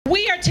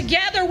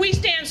together, we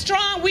stand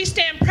strong, we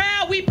stand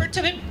proud, we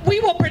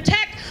will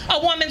protect a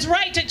woman's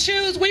right to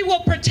choose, we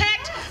will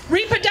protect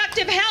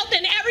reproductive health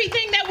and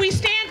everything that we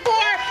stand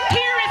for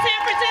here in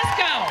San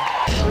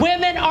Francisco.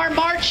 Women are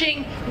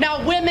marching,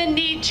 now women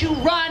need to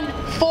run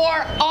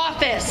for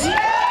office.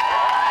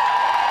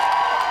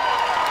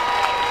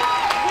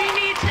 We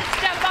need to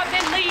step up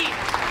and lead.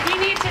 We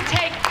need to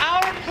take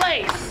our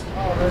place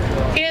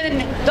in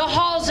the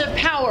halls of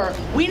power.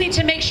 We need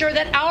to make sure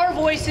that our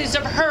voices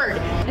are heard.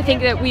 I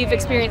think that we've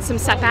experienced some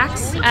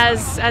setbacks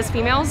as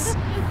females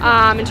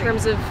in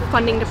terms of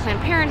funding to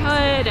Planned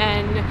Parenthood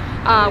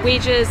and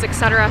wages,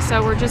 etc.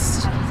 So we're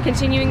just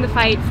continuing the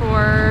fight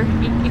for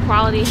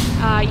equality,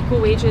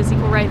 equal wages,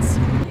 equal rights.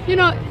 You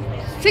know,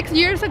 6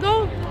 years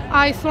ago,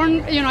 I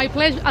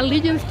pledged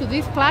allegiance to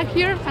this flag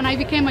here, and I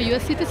became a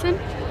U.S. citizen.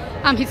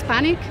 I'm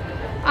Hispanic,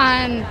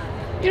 and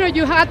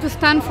you have to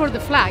stand for the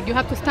flag. You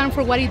have to stand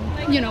for what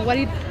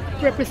it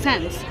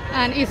represents,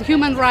 and it's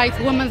human rights,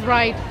 women's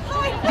rights,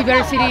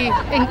 diversity,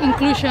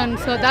 inclusion.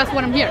 So that's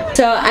what I'm here.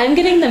 So I'm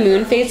getting the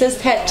moon phases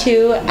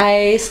tattoo.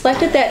 I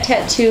selected that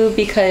tattoo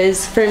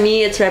because for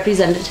me it's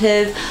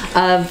representative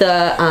of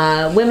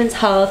the women's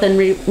health and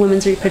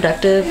women's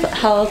reproductive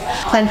health.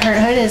 Planned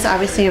Parenthood is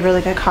obviously a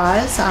really good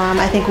cause.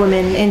 I think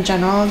women in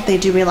general, they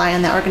do rely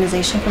on that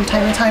organization from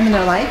time to time in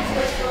their life.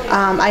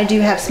 I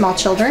do have small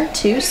children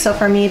too, so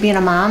for me, being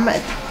a mom,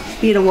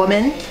 being a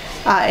woman,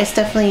 it's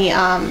definitely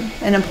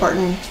an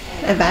important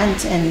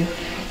event and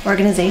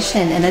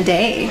organization in a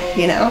day,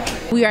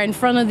 We are in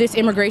front of this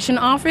immigration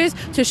office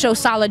to show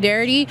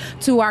solidarity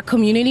to our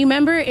community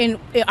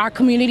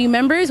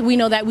members. We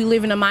know that we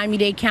live in a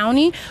Miami-Dade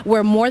County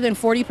where more than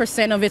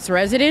 40% of its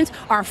residents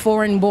are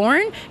foreign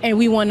born, and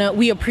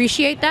we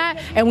appreciate that,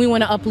 and we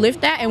want to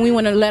uplift that, and we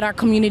want to let our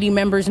community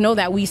members know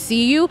that we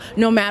see you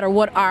no matter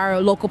what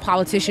our local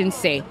politicians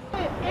say.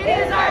 It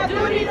is our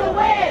duty to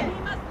win.